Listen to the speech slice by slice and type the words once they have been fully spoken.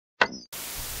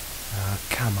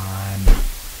Come on.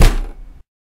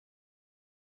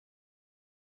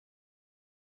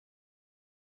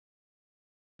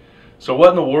 So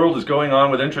what in the world is going on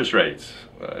with interest rates?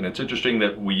 And it's interesting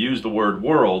that we use the word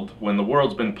world when the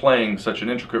world's been playing such an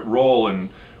intricate role in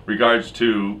regards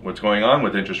to what's going on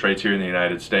with interest rates here in the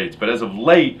United States. But as of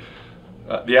late,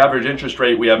 the average interest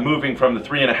rate we have moving from the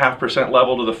 3.5%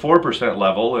 level to the 4%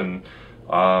 level, and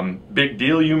big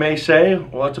deal you may say?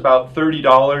 Well, it's about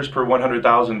 $30 per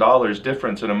 $100,000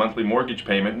 difference in a monthly mortgage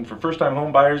payment, and for first-time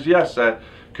home buyers, yes, that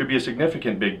could be a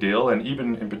significant big deal, and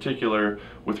even in particular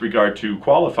with regard to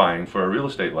qualifying for a real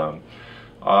estate loan.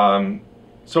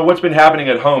 So what's been happening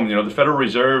at home? You know, the Federal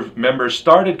Reserve members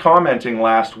started commenting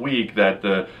last week that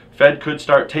the Fed could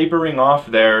start tapering off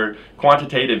their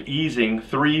quantitative easing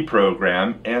 3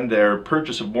 program and their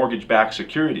purchase of mortgage-backed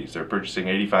securities. They're purchasing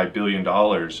 $85 billion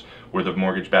worth of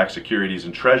mortgage-backed securities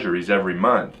and treasuries every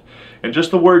month. And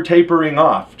just the word tapering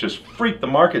off just freaked the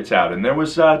markets out, and there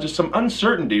was just some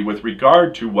uncertainty with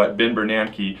regard to what Ben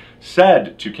Bernanke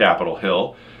said to Capitol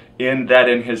Hill, in that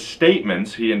in his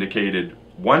statements he indicated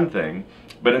one thing,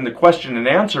 but in the question and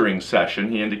answering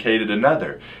session he indicated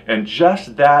another. And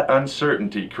just that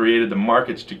uncertainty created the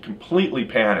markets to completely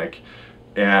panic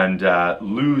and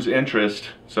lose interest,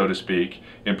 so to speak,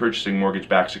 in purchasing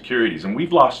mortgage-backed securities. And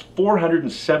we've lost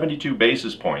 472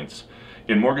 basis points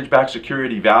in mortgage-backed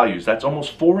security values. That's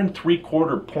almost 4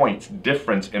 3/4 points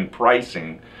difference in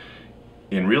pricing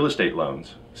in real estate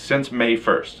loans since May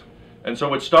 1st. And so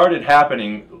what started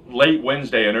happening late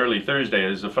Wednesday and early Thursday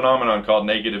is a phenomenon called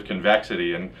negative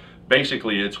convexity, and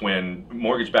basically it's when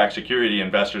mortgage-backed security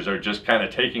investors are just kind of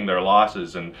taking their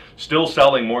losses and still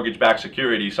selling mortgage-backed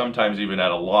securities, sometimes even at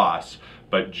a loss,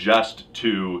 but just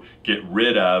to get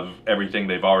rid of everything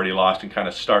they've already lost and kind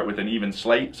of start with an even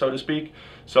slate, so to speak.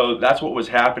 So that's what was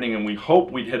happening, and we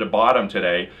hope we'd hit a bottom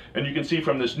today. And you can see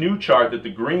from this new chart that the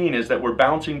green is that we're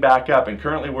bouncing back up, and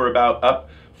currently we're about up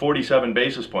 47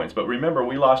 basis points. But remember,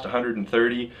 we lost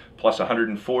 130 plus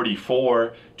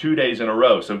 144 2 days in a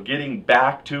row. So getting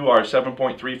back to our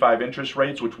 7.35 interest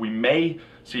rates, which we may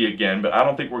see again, but I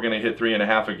don't think we're going to hit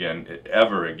 3.5 again,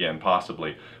 ever again,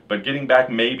 possibly. But getting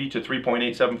back maybe to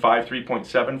 3.875,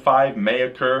 3.75 may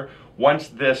occur once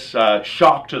this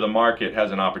shock to the market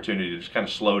has an opportunity to just kind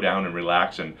of slow down and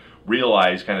relax and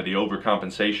realize kind of the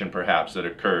overcompensation perhaps that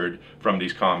occurred from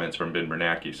these comments from Ben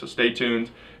Bernanke. So stay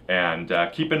tuned, and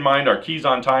keep in mind our Keys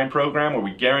on Time program, where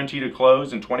we guarantee to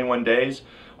close in 21 days,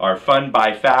 our Fund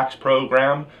by Fax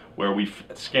program, where we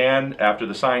scan after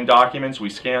the signed documents, we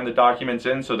scan the documents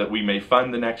in so that we may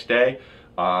fund the next day.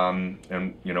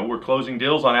 And you know, we're closing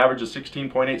deals on average of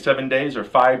 16.87 days, or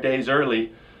 5 days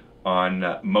early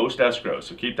on most escrows.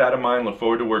 So keep that in mind. Look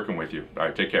forward to working with you. All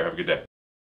right, take care. Have a good day.